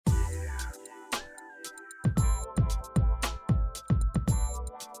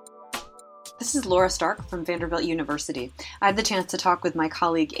This is Laura Stark from Vanderbilt University. I had the chance to talk with my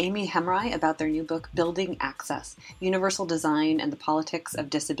colleague Amy Hemrai about their new book, Building Access, Universal Design and the Politics of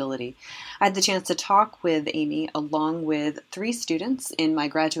Disability. I had the chance to talk with Amy along with 3 students in my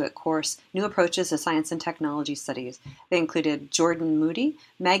graduate course, New Approaches to Science and Technology Studies. They included Jordan Moody,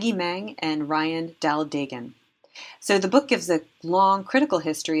 Maggie Mang, and Ryan Daldagan. So the book gives a long critical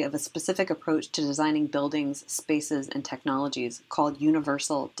history of a specific approach to designing buildings, spaces, and technologies called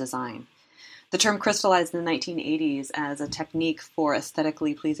universal design. The term crystallized in the 1980s as a technique for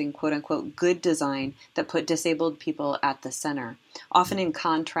aesthetically pleasing, quote-unquote, good design that put disabled people at the center, often in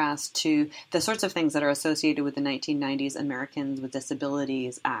contrast to the sorts of things that are associated with the 1990s Americans with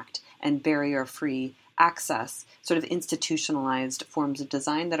Disabilities Act and barrier-free access, sort of institutionalized forms of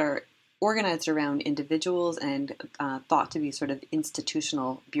design that are organized around individuals and thought to be sort of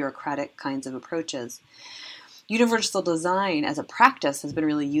institutional, bureaucratic kinds of approaches. Universal design as a practice has been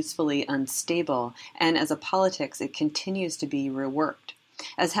really usefully unstable, and as a politics, it continues to be reworked.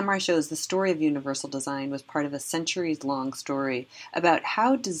 As Hemrai shows, the story of universal design was part of a centuries-long story about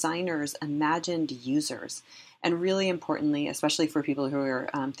how designers imagined users. And really importantly, especially for people who are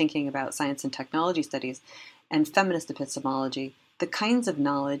thinking about science and technology studies and feminist epistemology, the kinds of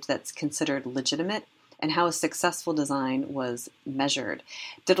knowledge that's considered legitimate and how a successful design was measured.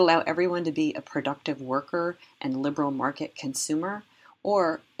 Did it allow everyone to be a productive worker and liberal market consumer?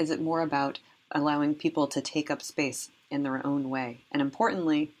 Or is it more about allowing people to take up space in their own way? And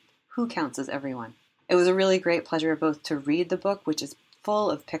importantly, who counts as everyone? It was a really great pleasure both to read the book, which is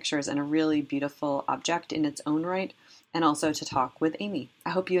full of pictures and a really beautiful object in its own right, and also to talk with Amy. I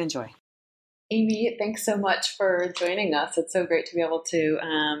hope you enjoy. Amy, thanks so much for joining us. It's so great to be able to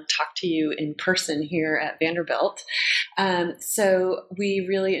talk to you in person here at Vanderbilt. So we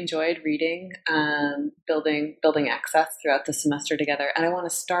really enjoyed reading Building Access throughout the semester together. And I want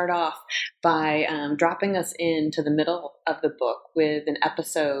to start off by dropping us into the middle of the book with an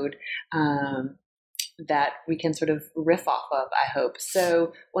episode that we can sort of riff off of, I hope.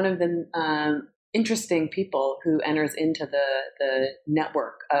 So one of the interesting people who enters into the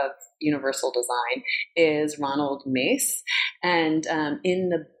network of universal design is Ronald Mace. And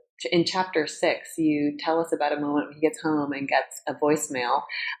in chapter 6, you tell us about a moment when he gets home and gets a voicemail,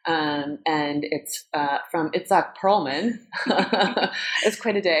 and it's from Itzhak Perlman. It's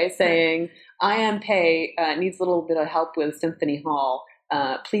quite a day, saying, IMPay needs a little bit of help with Symphony Hall.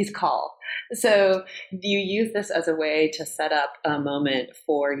 Please call. So you use this as a way to set up a moment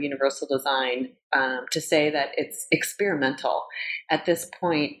for universal design, to say that it's experimental. At this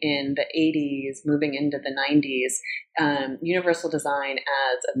point in the 80s, moving into the 90s, universal design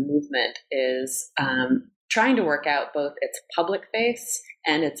as a movement is trying to work out both its public face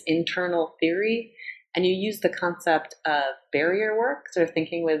and its internal theory. And you use the concept of barrier work, sort of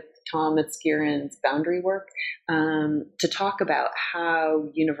thinking with Tom Itzkiran's boundary work, to talk about how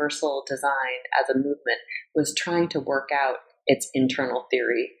universal design as a movement was trying to work out its internal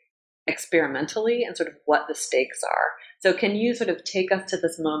theory experimentally and sort of what the stakes are. So can you sort of take us to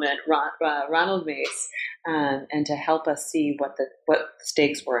this moment, Ronald Mace, and to help us see what the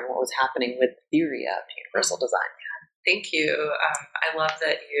stakes were and what was happening with the theory of universal design? Thank you. I love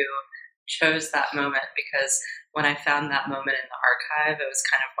that you chose that moment, because when I found that moment in the archive, it was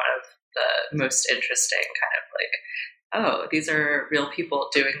kind of one of the most interesting kind of like, oh, these are real people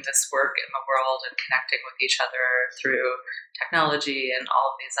doing this work in the world and connecting with each other through technology and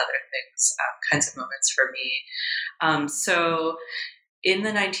all of these other things, kinds of moments for me. So in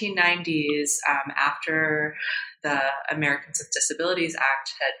the 1990s, after the Americans with Disabilities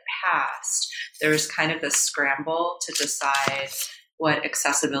Act had passed, there was kind of this scramble to decide what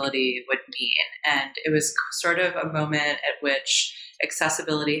accessibility would mean. And it was sort of a moment at which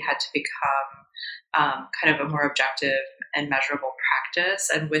accessibility had to become kind of a more objective and measurable practice.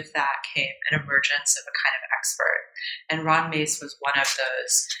 And with that came an emergence of a kind of expert. And Ron Mace was one of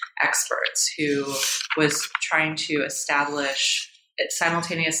those experts who was trying to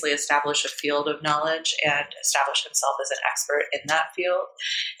simultaneously establish a field of knowledge and establish himself as an expert in that field.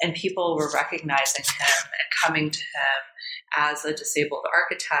 And people were recognizing him and coming to him as a disabled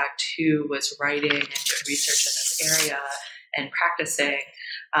architect who was writing and doing research in this area and practicing.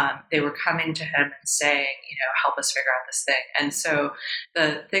 They were coming to him and saying, help us figure out this thing. And so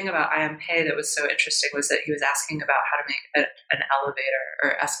the thing about IMPay that was so interesting was that he was asking about how to make an elevator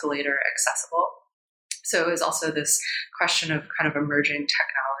or escalator accessible. So it was also this question of kind of emerging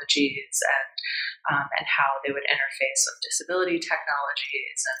technologies and how they would interface with disability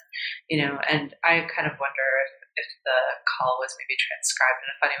technologies, and I kind of wonder if the call was maybe transcribed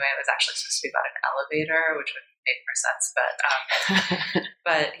in a funny way. It was actually supposed to be about an elevator, which would make more sense.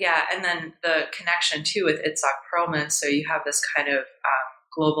 But yeah, and then the connection too with Itzhak Perlman. So you have this kind of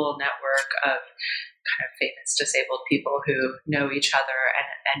global network of kind of famous disabled people who know each other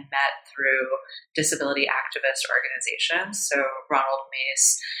and met through disability activist organizations. So Ronald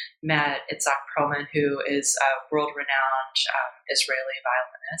Mace met Itzhak Perlman, who is a world-renowned Israeli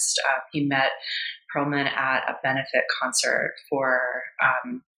violinist. He met Perlman at a benefit concert for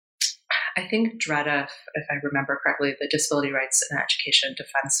I think DREDA, if I remember correctly, the Disability Rights and Education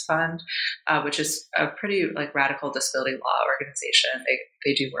Defense Fund, which is a pretty radical disability law organization.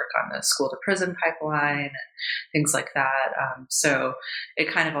 They do work on the school to prison pipeline and things like that. So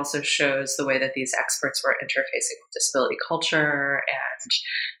it kind of also shows the way that these experts were interfacing with disability culture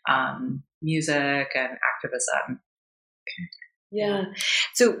and music and activism. Yeah.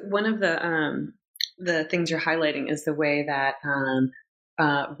 So one of the things you're highlighting is the way that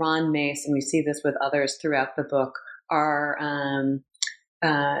Ron Mace, and we see this with others throughout the book, are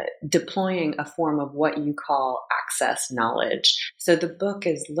deploying a form of what you call access knowledge. So the book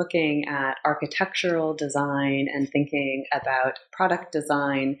is looking at architectural design and thinking about product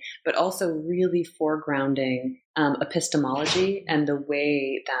design, but also really foregrounding epistemology and the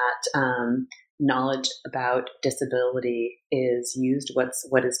way that knowledge about disability is used,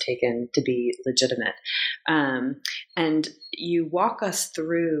 what is taken to be legitimate. And you walk us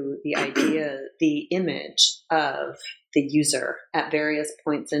through the idea, the image of the user at various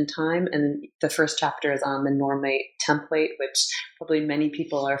points in time. And the first chapter is on the Normate template, which probably many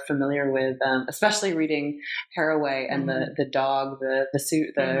people are familiar with, especially reading Haraway and the dog, the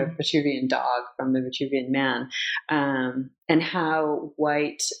Vitruvian dog from the Vitruvian Man, and how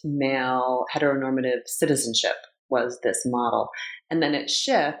white, male, heteronormative citizenship was this model. And then it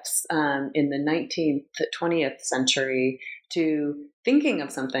shifts in the 19th, 20th century to thinking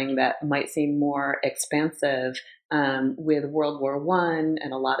of something that might seem more expansive with World War I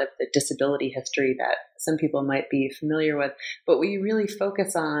and a lot of the disability history that some people might be familiar with. But what you really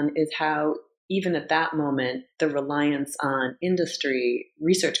focus on is how, even at that moment, the reliance on industry,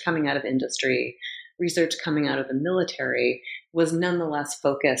 research coming out of industry, research coming out of the military was nonetheless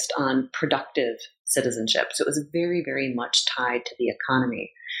focused on productive citizenship. So it was very, very much tied to the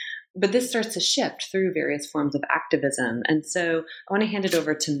economy. But this starts to shift through various forms of activism. And so I want to hand it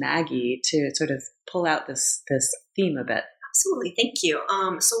over to Maggie to sort of pull out this theme a bit. Absolutely. Thank you.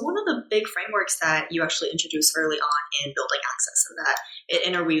 So one of the big frameworks that you actually introduced early on in Building Access, and that it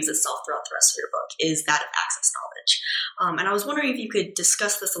interweaves itself throughout the rest of your book, is that of access knowledge. And I was wondering if you could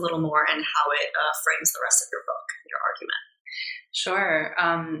discuss this a little more and how it frames the rest of your book, your argument. Sure.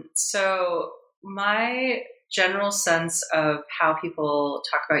 So my general sense of how people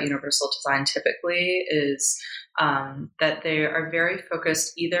talk about universal design typically is that they are very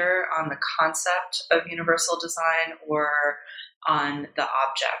focused either on the concept of universal design or on the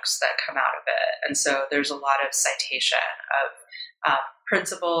objects that come out of it. And so there's a lot of citation of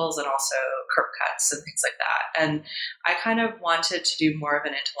principles and also curb cuts and things like that. And I kind of wanted to do more of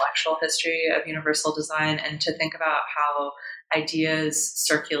an intellectual history of universal design and to think about how ideas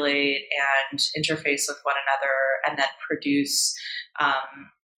circulate and interface with one another and then produce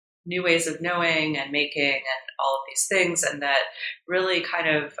new ways of knowing and making and all of these things. And that really kind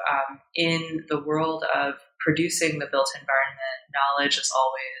of in the world of producing the built environment, knowledge is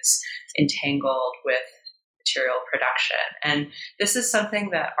always entangled with material production. And this is something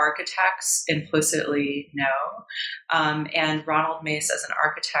that architects implicitly know. And Ronald Mace, as an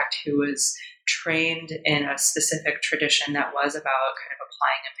architect who was trained in a specific tradition that was about kind of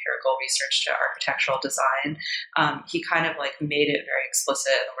applying empirical research to architectural design, he kind of made it very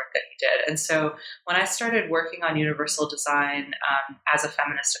explicit in the work that he did. And so when I started working on universal design as a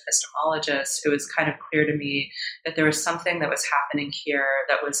feminist epistemologist, it was kind of clear to me that there was something that was happening here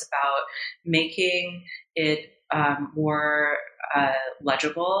that was about making it more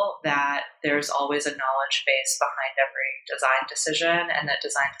legible that there's always a knowledge base behind every design decision, and that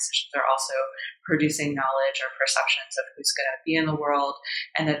design decisions are also producing knowledge or perceptions of who's going to be in the world,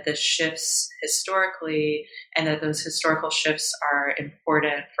 and that this shifts historically, and that those historical shifts are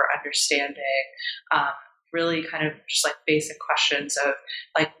important for understanding really kind of just basic questions of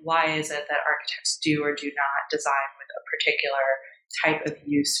why is it that architects do or do not design with a particular type of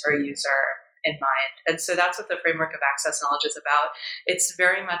use or user in mind. And so that's what the framework of access knowledge is about. It's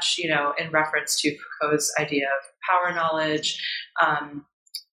very much, in reference to Foucault's idea of power knowledge,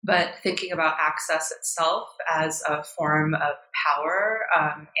 but thinking about access itself as a form of power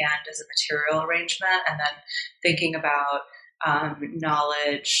and as a material arrangement, and then thinking about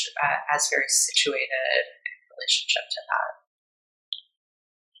knowledge as very situated relationship to that?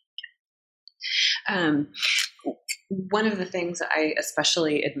 One of the things I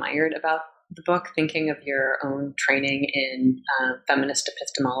especially admired about the book, thinking of your own training in feminist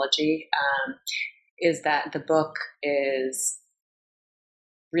epistemology, is that the book is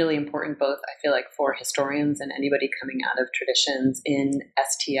really important, both I feel like for historians and anybody coming out of traditions in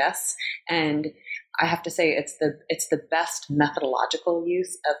STS. And I have to say it's the best methodological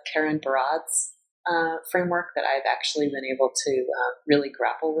use of Karen Barad's framework that I've actually been able to really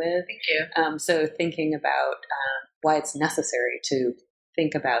grapple with. Thank you. So thinking about why it's necessary to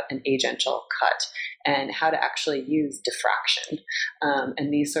think about an agential cut and how to actually use diffraction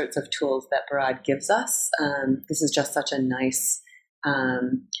and these sorts of tools that Barad gives us. This is just such a nice,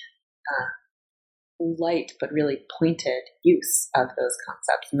 light but really pointed use of those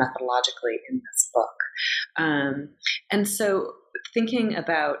concepts methodologically in this book. And so thinking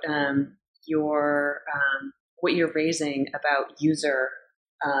about your what you're raising about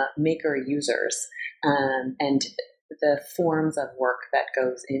maker users and the forms of work that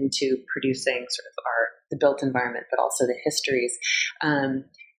goes into producing sort of the built environment, but also the histories.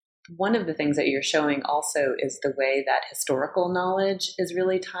 One of the things that you're showing also is the way that historical knowledge is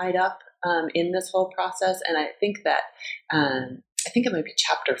really tied up in this whole process. And I think that, I think it might be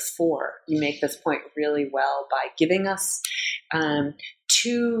chapter 4, you make this point really well by giving us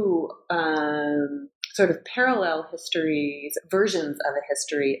two sort of parallel versions of a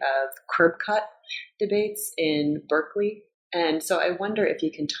history of curb cut debates in Berkeley. And so I wonder if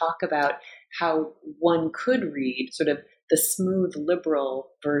you can talk about how one could read sort of the smooth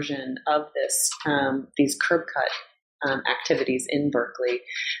liberal version of these curb cut activities in Berkeley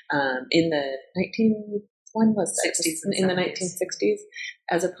in the 1960s,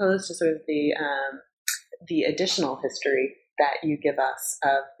 as opposed to sort of the additional history that you give us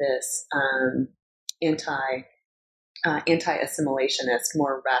of this anti-assimilationist,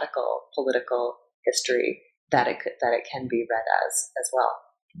 more radical political history that it can be read as well.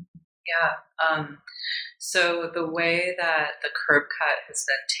 Yeah. So the way that the curb cut has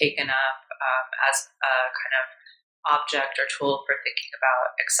been taken up as a kind of object or tool for thinking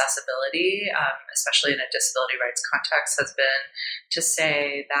about accessibility, especially in a disability rights context, has been to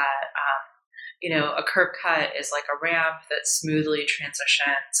say that a curb cut is like a ramp that smoothly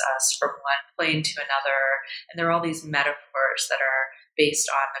transitions us from one plane to another. And there are all these metaphors that are based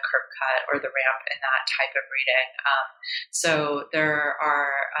on the curb cut or the ramp in that type of reading. So there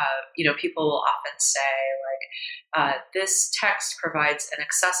are, people will often say, like, this text provides an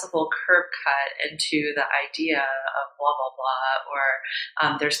accessible curb cut into the idea of blah, blah, blah. Or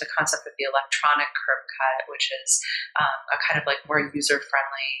there's the concept of the electronic curb cut, which is a kind of like more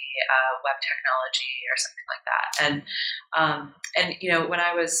user-friendly web technology or something like that. And when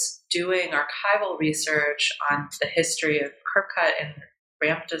I was doing archival research on the history of curb cut and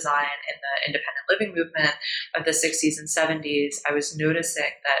ramp design in the independent living movement of the 60s and 70s, I was noticing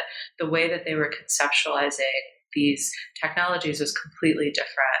that the way that they were conceptualizing these technologies was completely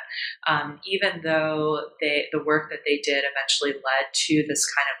different. Even though the work that they did eventually led to this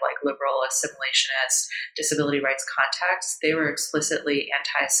kind of like liberal assimilationist disability rights context, they were explicitly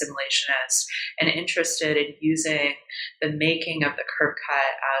anti-assimilationist and interested in using the making of the curb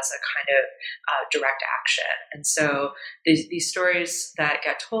cut as a kind of direct action. And so these stories that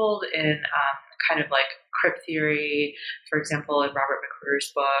get told in kind of like crip theory, for example, in Robert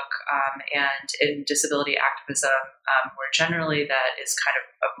McCruer's book, and in disability activism more generally, that is kind of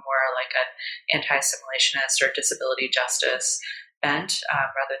more like an anti-assimilationist or disability justice bent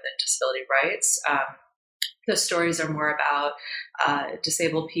rather than disability rights. The stories are more about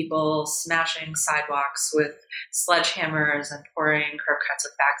disabled people smashing sidewalks with sledgehammers and pouring curb cuts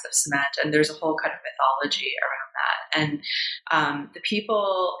with bags of cement. And there's a whole kind of mythology around that. And the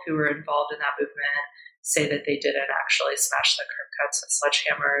people who were involved in that movement say that they didn't actually smash the curb cuts with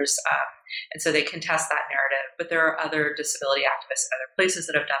sledgehammers. And so they contest that narrative. But there are other disability activists in other places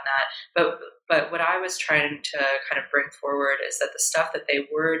that have done that. But what I was trying to kind of bring forward is that the stuff that they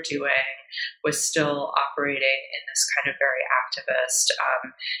were doing was still operating in this kind of very activist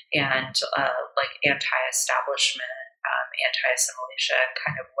and like anti-establishment, anti-assimilation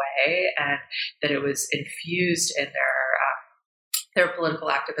kind of way, and that it was infused in their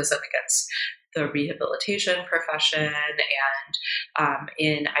political activism against the rehabilitation profession and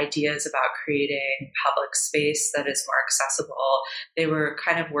in ideas about creating public space that is more accessible. They were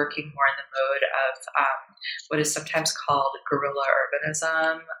kind of working more in the mode of what is sometimes called guerrilla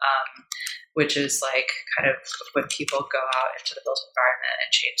urbanism, which is like kind of when people go out into the built environment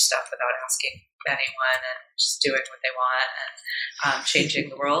and change stuff without asking anyone and just doing what they want and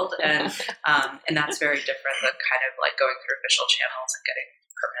changing the world. And that's very different than kind of like going through official channels and getting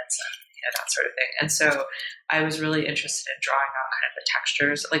permits and that sort of thing. And so I was really interested in drawing out kind of the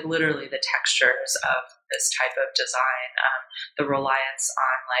textures, like literally the textures of this type of design, the reliance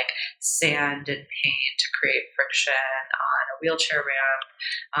on like sand and paint to create friction on a wheelchair ramp,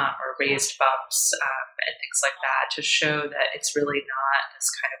 or raised bumps, and things like that, to show that it's really not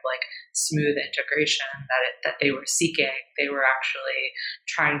this kind of like smooth integration that they were seeking. They were actually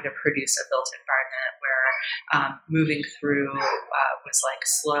trying to produce a built environment where moving through was like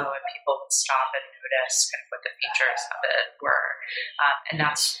slow and people would stop and notice kind of what the features of it were. And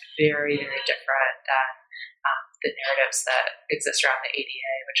that's very, very different than the narratives that exist around the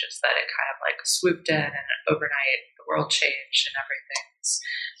ADA, which is that it kind of like swooped in and overnight the world changed and everything's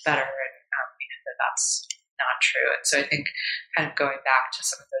better. And we know that that's not true. And so I think kind of going back to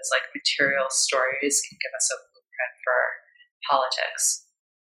some of those like material stories can give us a blueprint for politics.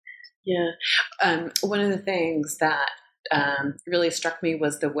 Yeah. One of the things that really struck me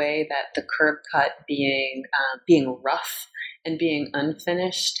was the way that the curb cut being rough and being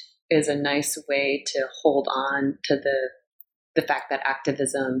unfinished is a nice way to hold on to the fact that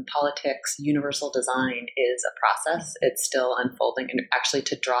activism, politics, universal design is a process. It's still unfolding, and actually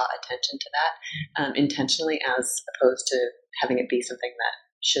to draw attention to that intentionally, as opposed to having it be something that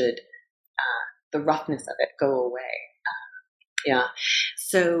should, the roughness of it, go away. Yeah.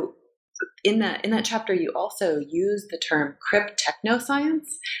 So in that chapter, you also use the term crypt technoscience,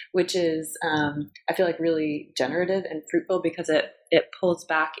 which is, I feel like, really generative and fruitful because it pulls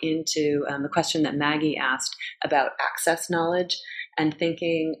back into the question that Maggie asked about access knowledge and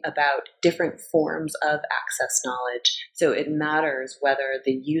thinking about different forms of access knowledge. So it matters whether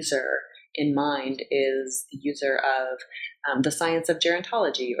the user in mind is the user of the science of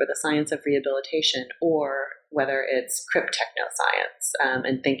gerontology or the science of rehabilitation, or whether it's crypt technoscience,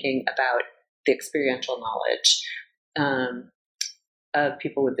 and thinking about the experiential knowledge of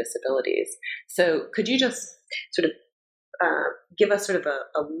people with disabilities. So could you just sort of give us sort of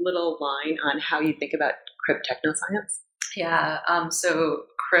a little line on how you think about crypt technoscience? Yeah. So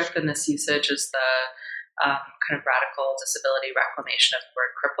CRIP in this usage is the kind of radical disability reclamation of the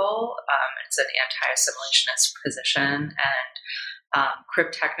word cripple. It's an anti-assimilationist position, and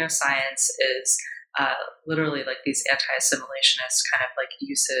crypt technoscience is literally like these anti-assimilationist kind of like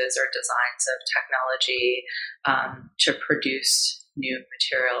uses or designs of technology to produce new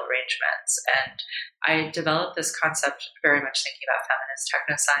material arrangements. And I developed this concept very much thinking about feminist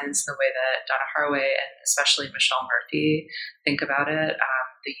technoscience, the way that Donna Haraway and especially Michelle Murphy think about it,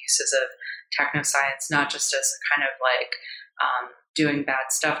 the uses of technoscience, not just as kind of like doing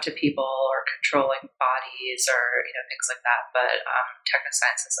bad stuff to people or controlling bodies or things like that, but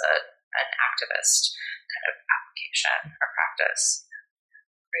technoscience as an activist kind of application or practice.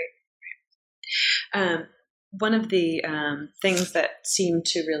 Great. One of the things that seemed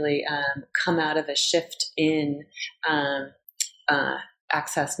to really come out of a shift in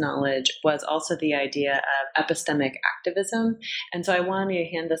access knowledge was also the idea of epistemic activism. And so I wanted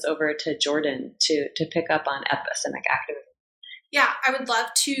to hand this over to Jordan to pick up on epistemic activism. Yeah, I would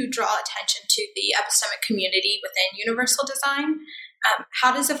love to draw attention to the epistemic community within universal design.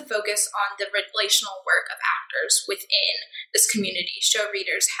 How does a focus on the relational work of actors within this community show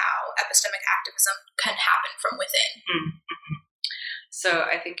readers how epistemic activism can happen from within? Mm-hmm. So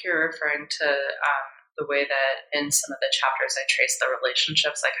I think you're referring to the way that in some of the chapters I trace the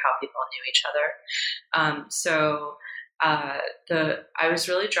relationships, like how people knew each other. I was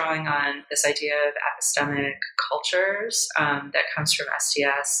really drawing on this idea of epistemic cultures that comes from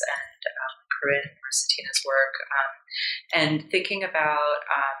SDS and Corinne Marcetina's work, and thinking about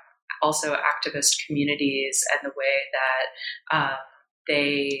also activist communities and the way that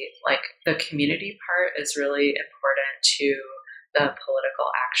they, like, the community part is really important to the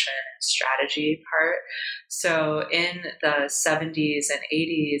political action and strategy part. So in the 70s and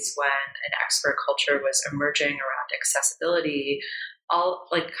 80s, when an expert culture was emerging around accessibility, all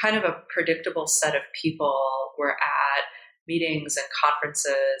like kind of a predictable set of people were at meetings and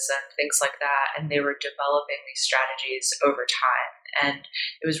conferences and things like that, and they were developing these strategies over time. And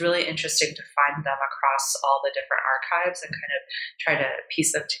it was really interesting to find them across all the different archives and kind of try to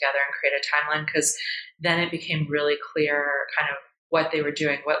piece them together and create a timeline, because then it became really clear kind of what they were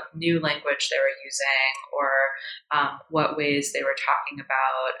doing, what new language they were using, or what ways they were talking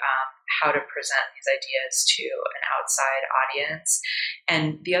about how to present these ideas to an outside audience.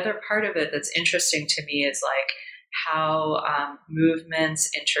 And the other part of it that's interesting to me is like how movements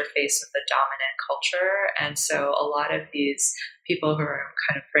interface with the dominant culture. And so a lot of these people who are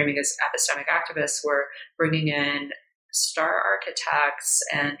kind of framing as epistemic activists were bringing in star architects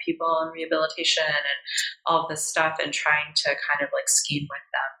and people in rehabilitation and all of this stuff and trying to kind of like scheme with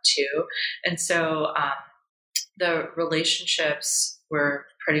them too. And so the relationships were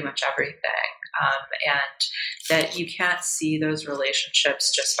pretty much everything. And that you can't see those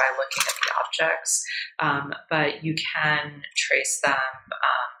relationships just by looking at the objects, but you can trace them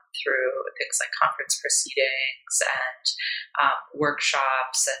through things like conference proceedings and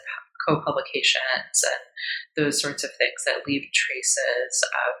workshops and co-publications and those sorts of things that leave traces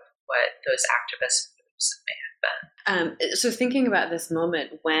of what those activist moves may have been. So thinking about this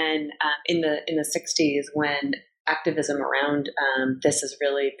moment when in the 60s, when activism around this is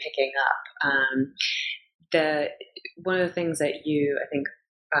really picking up, one of the things that you, I think,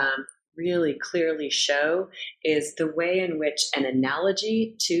 really clearly show is the way in which an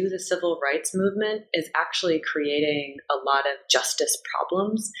analogy to the civil rights movement is actually creating a lot of justice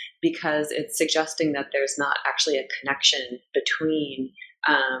problems, because it's suggesting that there's not actually a connection between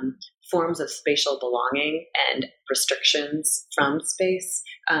forms of spatial belonging and restrictions from space,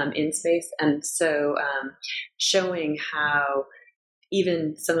 in space. And so showing how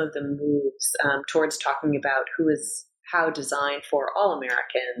even some of the moves towards talking about how design for all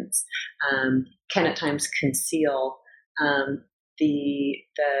Americans can at times conceal the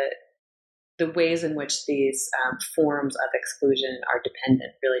ways in which these forms of exclusion are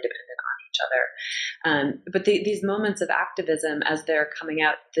really dependent on each other. But these moments of activism, as they're coming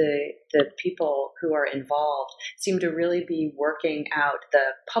out, the people who are involved seem to really be working out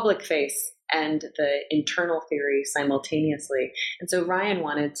the public face and the internal theory simultaneously. And so Ryan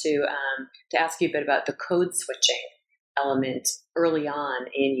wanted to ask you a bit about the code switching element early on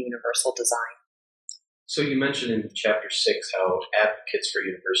in universal design. So you mentioned in chapter 6 how advocates for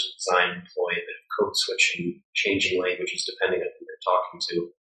universal design employ a bit of code switching, changing languages depending on who they're talking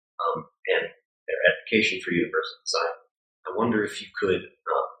to, and their advocation for universal design. I wonder if you could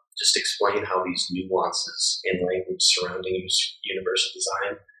just explain how these nuances in language surrounding universal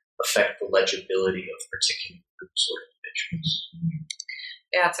design affect the legibility of particular groups or individuals.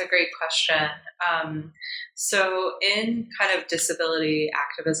 Yeah, it's a great question. So in kind of disability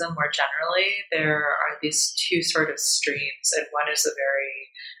activism more generally, there are these two sort of streams, and one is a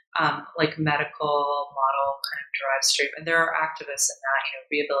very like medical model kind of derived stream, and there are activists in that,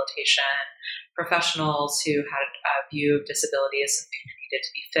 rehabilitation professionals who had a view of disability as something that needed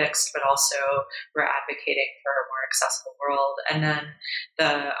to be fixed, but also were advocating for a more accessible world. And then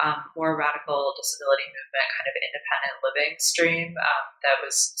the more radical disability movement, kind of independent living stream that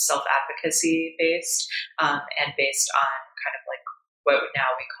was self-advocacy based and based on kind of like what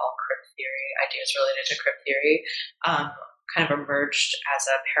now we call crip theory, ideas related to crip theory, kind of emerged as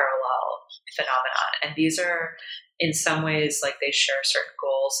a parallel phenomenon. And these are in some ways like they share certain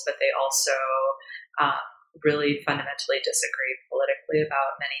goals, but they also really fundamentally disagree politically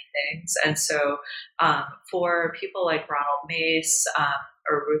about many things. And so for people like Ronald Mace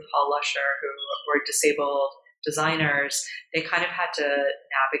or Ruth Hall Lusher, who were disabled designers, they kind of had to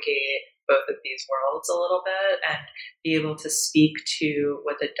navigate both of these worlds a little bit and be able to speak to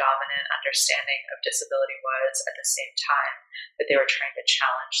what the dominant understanding of disability was at the same time that they were trying to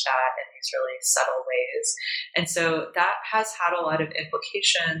challenge that in these really subtle ways. And so that has had a lot of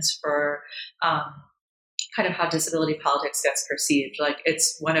implications for kind of how disability politics gets perceived. Like,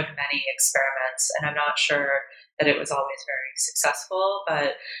 it's one of many experiments, and I'm not sure that it was always very successful,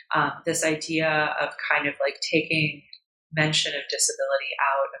 but this idea of kind of like taking mention of disability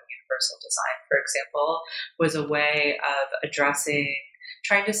out of universal design, for example, was a way of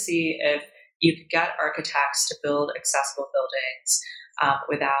trying to see if you could get architects to build accessible buildings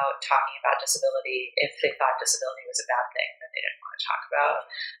without talking about disability if they thought disability was a bad thing that they didn't want to talk about.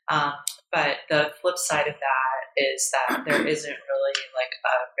 But the flip side of that is that there isn't really like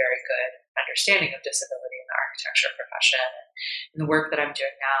a very good understanding of disability in the architecture profession. In the work that I'm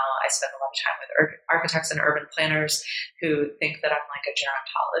doing now, I spend a lot of time with architects and urban planners who think that I'm like a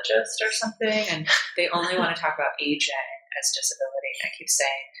gerontologist or something, and they only want to talk about aging as disability. And I keep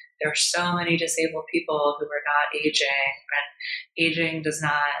saying there are so many disabled people who are not aging, and aging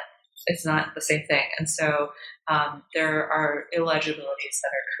it's not the same thing. And so there are illegibilities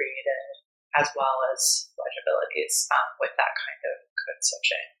that are created as well as legibilities with that kind of code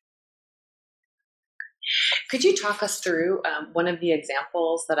switching. Could you talk us through one of the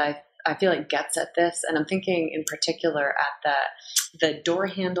examples that I feel like gets at this? And I'm thinking in particular at the door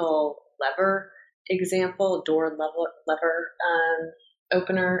handle lever example, door lever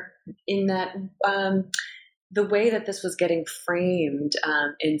opener, in that the way that this was getting framed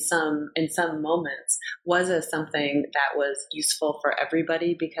in some moments was as something that was useful for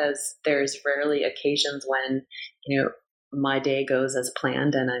everybody, because there's rarely occasions when, my day goes as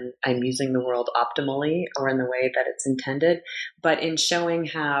planned and I'm using the world optimally or in the way that it's intended. But in showing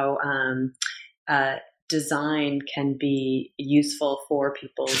how design can be useful for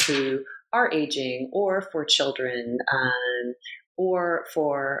people who are aging, or for children, or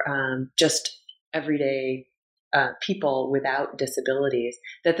for just everyday people without disabilities,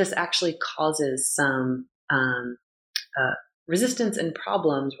 that this actually causes some resistance and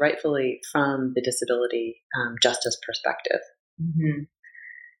problems, rightfully, from the disability justice perspective. Mm-hmm.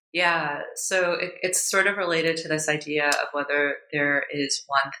 Yeah, so it's sort of related to this idea of whether there is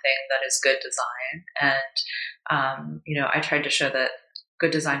one thing that is good design. And, I tried to show that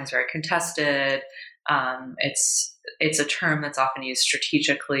good design is very contested. It's a term that's often used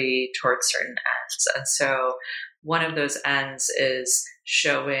strategically towards certain ends. And so one of those ends is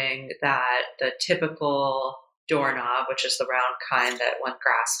showing that the typical doorknob, which is the round kind that one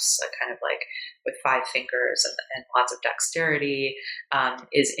grasps kind of like with 5 fingers and lots of dexterity,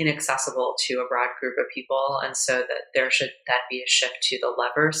 is inaccessible to a broad group of people. And so that there should be a shift to the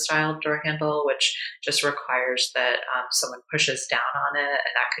lever styled door handle, which just requires that someone pushes down on it.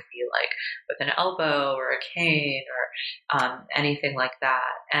 And that could be like with an elbow or a cane or anything like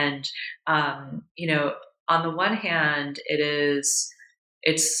that. And, on the one hand,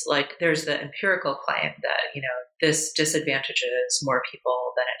 it's like there's the empirical claim that, this disadvantages more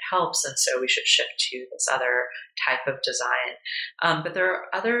people than it helps. And so we should shift to this other type of design. But there are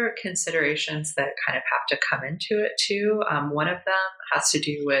other considerations that kind of have to come into it too. One of them has to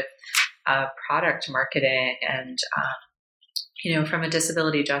do with product marketing. And, from a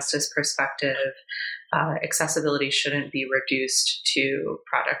disability justice perspective, accessibility shouldn't be reduced to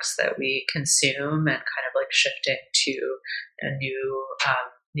products that we consume and kind of like shifting to a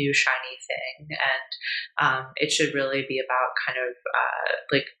new shiny thing. And it should really be about kind of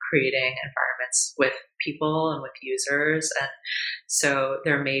like creating environments with people and with users. And so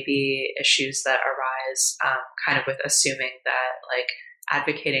there may be issues that arise kind of with assuming that like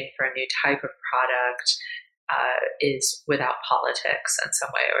advocating for a new type of product is without politics in some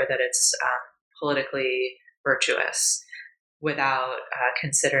way, or that it's politically virtuous, without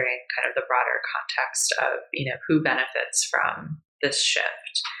considering kind of the broader context of, who benefits from this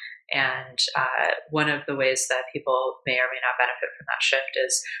shift. And one of the ways that people may or may not benefit from that shift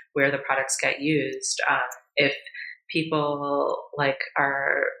is where the products get used. If people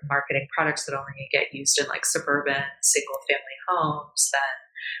are marketing products that only get used in like suburban single family homes, then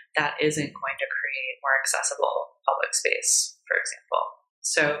that isn't going to create more accessible public space, for example.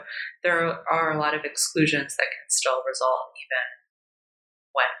 So there are a lot of exclusions that can still result even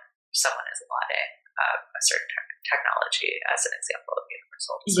when someone is lauding a certain technology as an example of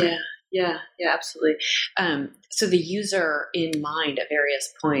universal design. Yeah, absolutely. So the user in mind at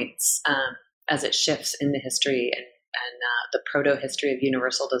various points, as it shifts in the history and the proto-history of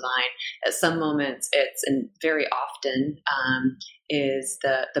universal design, at some moments it's, and very often is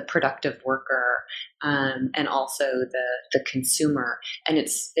the productive worker, and also the consumer. And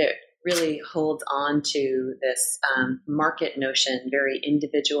it really holds on to this market notion, very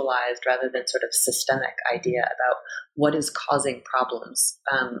individualized rather than sort of systemic idea about what is causing problems.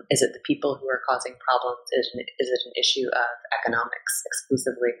 Is it the people who are causing problems? Is it an issue of economics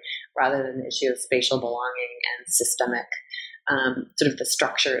exclusively, rather than the issue of spatial belonging and systemic sort of the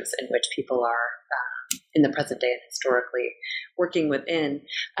structures in which people are in the present day and historically working within.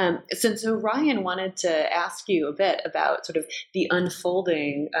 So Ryan wanted to ask you a bit about sort of the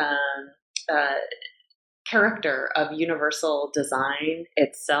unfolding character of universal design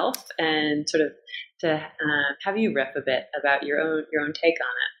itself, and sort of to have you riff a bit about your own take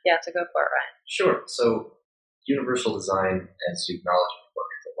on it. Yeah, so go for it, Ryan. Sure. So universal design, as you acknowledge in the book,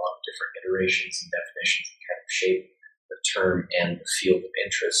 has a lot of different iterations and definitions that kind of shape the term and the field of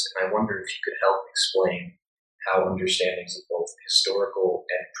interest. And I wonder if you could help explain how understandings of both historical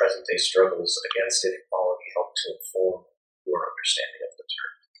and present-day struggles against inequality help to inform your understanding of the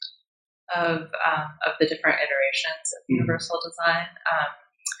term. Of the different iterations of universal design.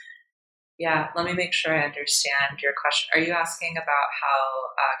 Let me make sure I understand your question. Are you asking about how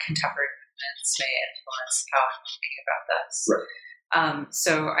contemporary movements may influence how I'm thinking about this? Right.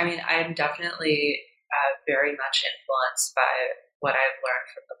 I'm definitely very much influenced by what I've learned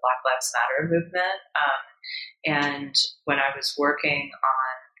from the Black Lives Matter movement. And when I was working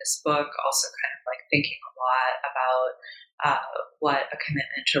on this book, also kind of like thinking a lot about what a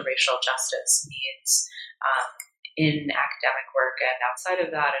commitment to racial justice means in academic work and outside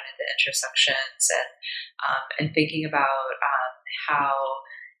of that, and at the intersections, and thinking about how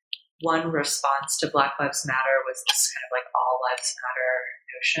one response to Black Lives Matter was this kind of like all lives matter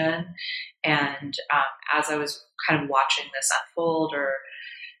notion. And as I was kind of watching this unfold or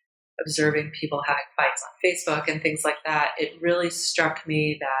observing people having fights on Facebook and things like that, it really struck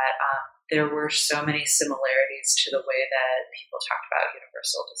me that there were so many similarities to the way that people talked about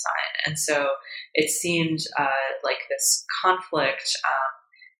universal design. And so it seemed like this conflict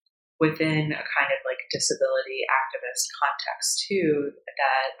within a kind of like disability activist context too,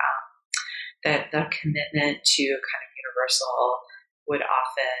 that the commitment to kind of universal would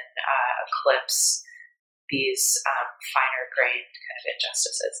often eclipse these finer grained kind of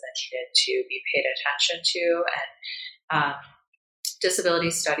injustices that needed to be paid attention to. And disability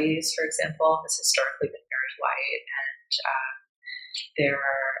studies, for example, has historically been very white, and there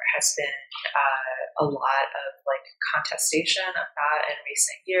has been a lot of like contestation of that in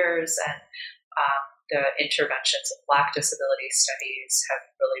recent years, and the interventions of Black disability studies have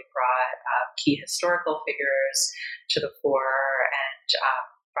really brought key historical figures to the fore and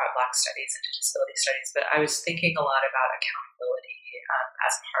brought Black studies into disability studies. But I was thinking a lot about accountability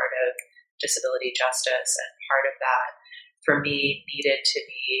as part of disability justice, and part of that for me needed to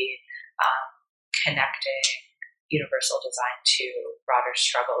be connecting universal design to broader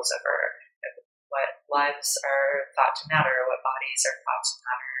struggles over what lives are thought to matter, what bodies are thought to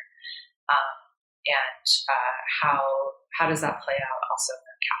matter, and how does that play out also in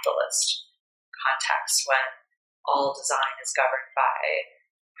a capitalist context when all design is governed by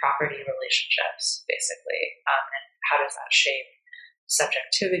property relationships, basically, and how does that shape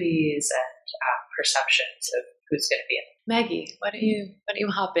subjectivities and perceptions of who's going to be in. Maggie, why don't you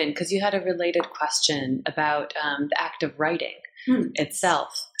hop in, because you had a related question about the act of writing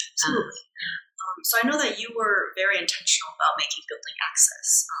itself. So I know that you were very intentional about making building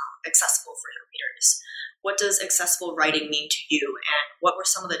access accessible for your readers. What does accessible writing mean to you, and what were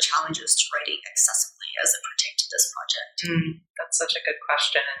some of the challenges to writing accessibly as it pertained to this project? That's such a good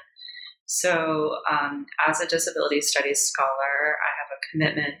question. So as a disability studies scholar, I have a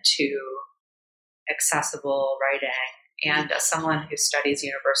commitment to accessible writing. And as someone who studies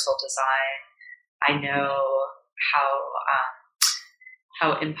universal design, I know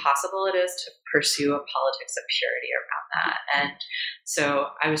how impossible it is to pursue a politics of purity around that. And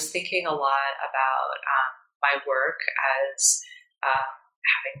so I was thinking a lot about my work as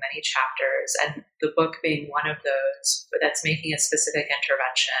having many chapters, and the book being one of those that's making a specific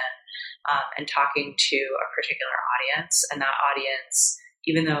intervention and talking to a particular audience. And that audience,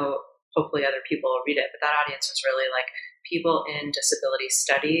 even though hopefully other people will read it, but that audience was really like people in disability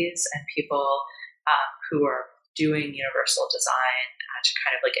studies and people who are doing universal design to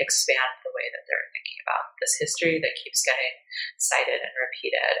kind of like expand the way that they're thinking about this history that keeps getting cited and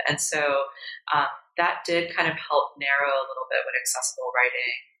repeated. And so that did kind of help narrow a little bit what accessible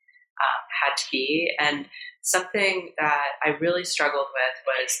writing had to be. And something that I really struggled with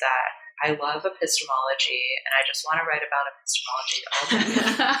was that I love epistemology, and I just want to write about epistemology all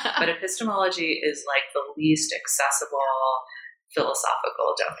day. But epistemology is like the least accessible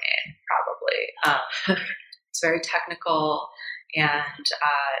philosophical domain, probably. It's very technical, and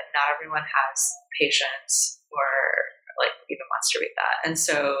not everyone has patience or like even wants to read that. And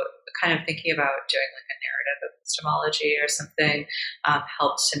so kind of thinking about doing like a narrative epistemology or something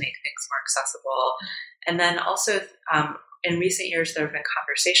helped to make things more accessible. And then also in recent years, there have been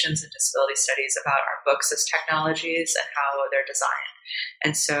conversations in disability studies about our books as technologies and how they're designed.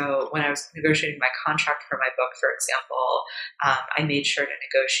 And so when I was negotiating my contract for my book, for example, I made sure to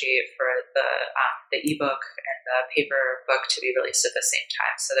negotiate for the ebook and the paper book to be released at the same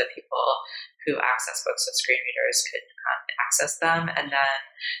time, so that people who access books with screen readers could access them, and then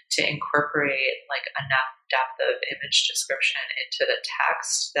to incorporate like enough depth of image description into the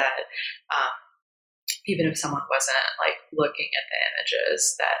text that even if someone wasn't like looking at the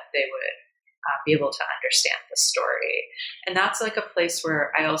images, that they would be able to understand the story. And that's like a place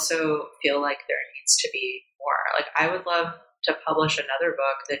where I also feel like there needs to be more. Like I would love to publish another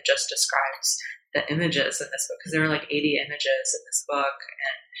book that just describes the images in this book, because there are like 80 images in this book,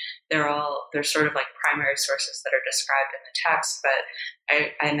 and they're sort of like primary sources that are described in the text, but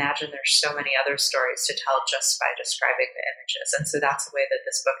I imagine there's so many other stories to tell just by describing the images. And so that's the way that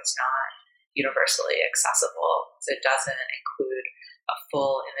this book is not universally accessible. So it doesn't include a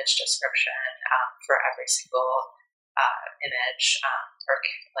full image description for every single image or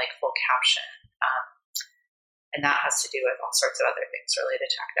like full caption. And that has to do with all sorts of other things related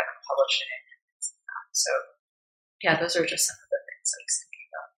to academic publishing. So yeah, those are just some of the things I was thinking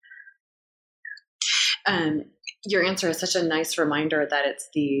about. your answer is such a nice reminder that it's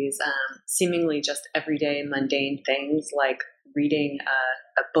these seemingly just everyday mundane things like reading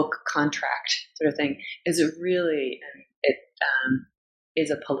a book contract sort of thing is really, it is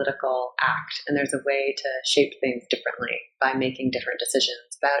a political act, and there's a way to shape things differently by making different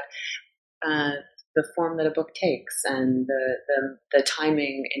decisions about the form that a book takes and the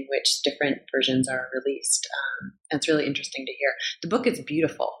timing in which different versions are released. And it's really interesting to hear. The book is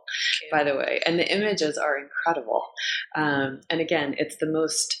beautiful, by the way, and the images are incredible. And again, it is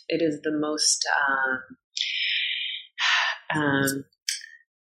the most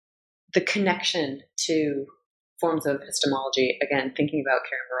the connection to forms of epistemology, again, thinking about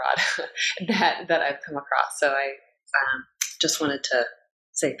Karen Barad, that I've come across. So I just wanted to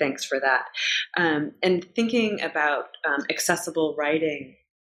say thanks for that. And thinking about accessible writing,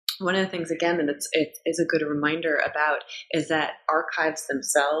 one of the things, again, that it is a good reminder about is that archives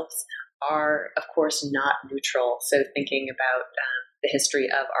themselves are, of course, not neutral. So thinking about the history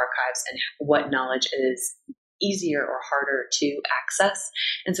of archives and what knowledge is easier or harder to access.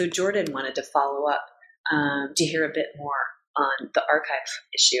 And so Jordan wanted to follow up to hear a bit more on the archive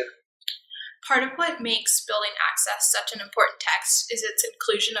issue. Part of what makes Building Access such an important text is its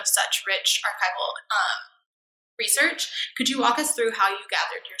inclusion of such rich archival research. Could you walk us through how you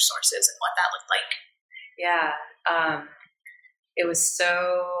gathered your sources and what that looked like? Yeah, it was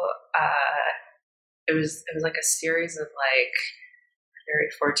so. It was like a series of like very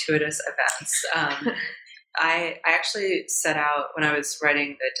fortuitous events. I actually set out when I was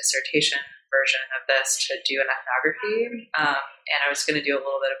writing the dissertation version of this to do an ethnography, and I was going to do a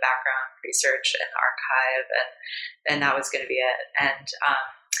little bit of background research in the archive, and that was going to be it. And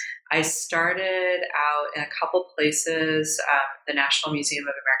I started out in a couple places, the National Museum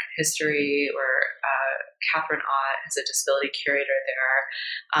of American History, where Catherine Ott is a disability curator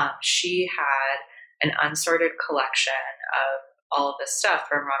there. She had an unsorted collection of all of this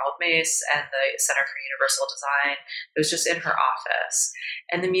stuff from Ronald Mace and the Center for Universal Design. It was just in her office.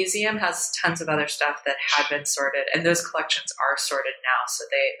 And the museum has tons of other stuff that had been sorted, and those collections are sorted now. So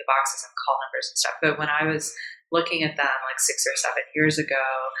the boxes have call numbers and stuff. But when I was looking at them like 6 or 7 years ago,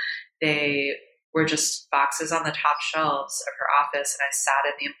 they were just boxes on the top shelves of her office. And I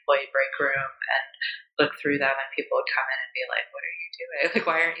sat in the employee break room and looked through them, and people would come in and be like, "What are you doing? Like,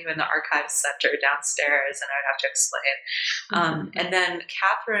 why aren't you in the archives center downstairs?" And I'd have to explain. And then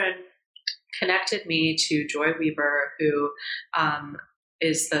Catherine connected me to Joy Weaver, who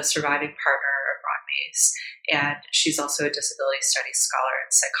is the surviving partner of Ron Mace, and she's also a disability studies scholar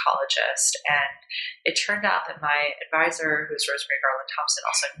and psychologist. And it turned out that my advisor, who's Rosemary Garland Thompson,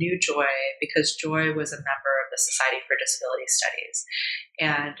 also knew Joy because Joy was a member of the Society for Disability Studies.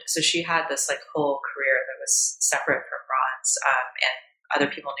 And so she had this like whole career that was separate from Ron's, and other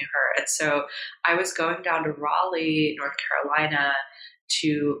people knew her. And so I was going down to Raleigh, North Carolina,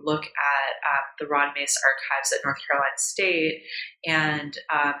 to look at the Ron Mace archives at North Carolina State. And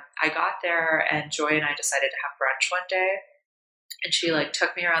I got there, and Joy and I decided to have brunch one day. And she like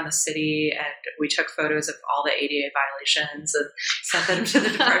took me around the city, and we took photos of all the ADA violations and sent them to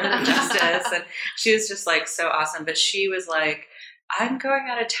the Department of Justice. And she was just like so awesome. But she was like, "I'm going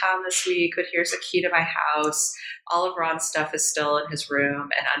out of town this week, but here's a key to my house. All of Ron's stuff is still in his room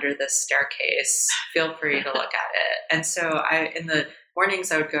and under this staircase. Feel free to look at it." And so in the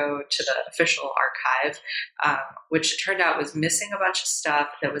mornings, I would go to the official archive, which it turned out was missing a bunch of stuff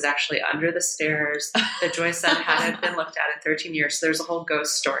that was actually under the stairs that Joy said hadn't been looked at in 13 years. So there's a whole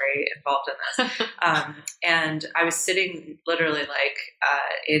ghost story involved in this. And I was sitting literally like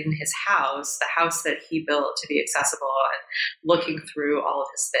in his house, the house that he built to be accessible, and looking through all of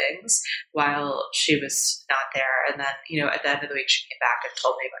his things while she was not there. And then, at the end of the week, she came back and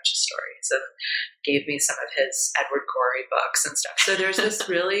told me a bunch of stories and gave me some of his Edward Gorey books and stuff. So there's this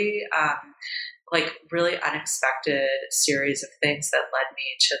really, really unexpected series of things that led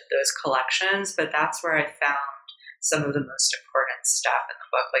me to those collections. But that's where I found some of the most important stuff in the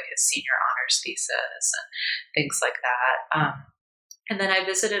book, like his senior honors thesis and things like that. And then I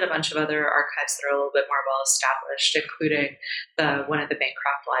visited a bunch of other archives that are a little bit more well established, including the one at the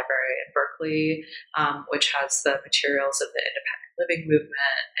Bancroft Library in Berkeley, which has the materials of the independent living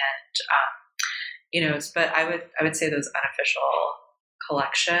movement. And but I would say those unofficial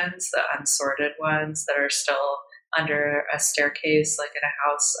collections, the unsorted ones that are still under a staircase, like in a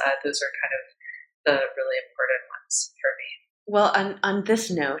house, those are kind of the really important ones for me. Well, on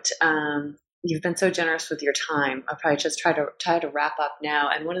this note, you've been so generous with your time. I'll probably just try to wrap up now.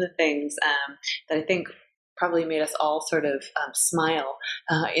 And one of the things that I think probably made us all sort of smile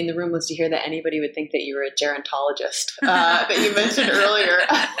in the room was to hear that anybody would think that you were a gerontologist that you mentioned earlier.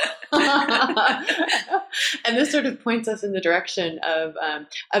 And this sort of points us in the direction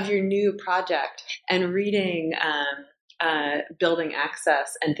of your new project and reading Building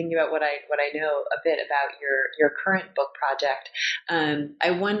Access and thinking about what I know a bit about your current book project. I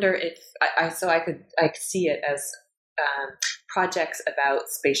wonder if I could see it as projects about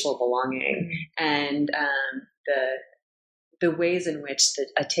spatial belonging and the ways in which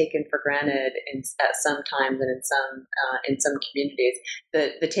a taken for granted at some times and in some communities,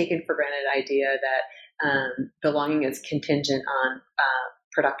 the taken for granted idea that belonging is contingent on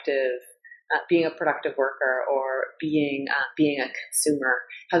being a productive worker or being a consumer,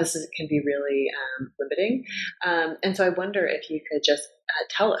 how can be really limiting. And so I wonder if you could just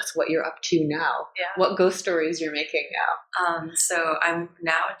tell us what you're up to now, what ghost stories you're making now. So I'm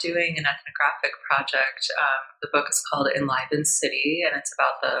now doing an ethnographic project. The book is called Enliven City, and it's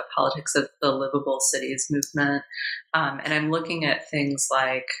about the politics of the livable cities movement. And I'm looking at things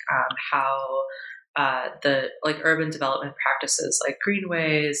like how urban development practices like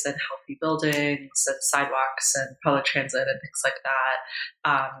greenways and healthy buildings and sidewalks and public transit and things like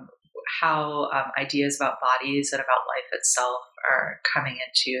that, how ideas about bodies and about life itself are coming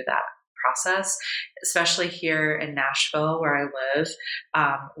into that process, especially here in Nashville where I live,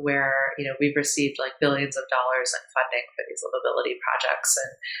 where we've received like billions of dollars in funding for these livability projects,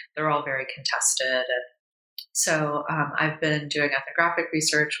 and they're all very contested. And so I've been doing ethnographic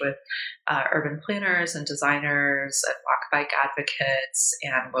research with urban planners and designers and walk bike advocates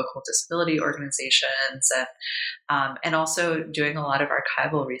and local disability organizations, and also doing a lot of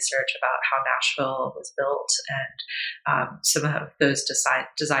archival research about how Nashville was built and some of those design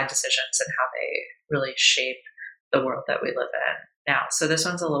decisions and how they really shape the world that we live in now. So this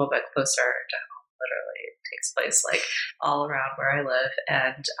one's a little bit closer to home, literally. Takes place like all around where I live,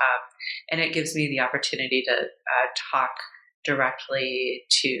 and it gives me the opportunity to talk directly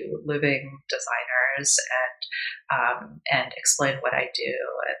to living designers and explain what I do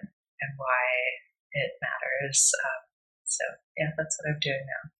and why it matters. So that's what I'm doing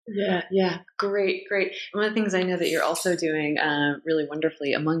now. Yeah, great. One of the things I know that you're also doing really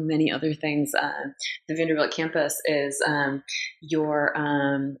wonderfully, among many other things, the Vanderbilt campus is your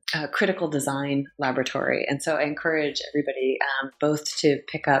critical design laboratory. And so I encourage everybody both to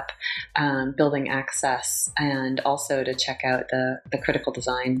pick up Building Access and also to check out the critical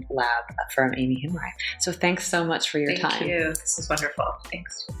design lab from Amy Himrai. So thanks so much for your time. Thank you. This was wonderful.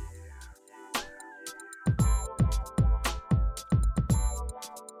 Thanks.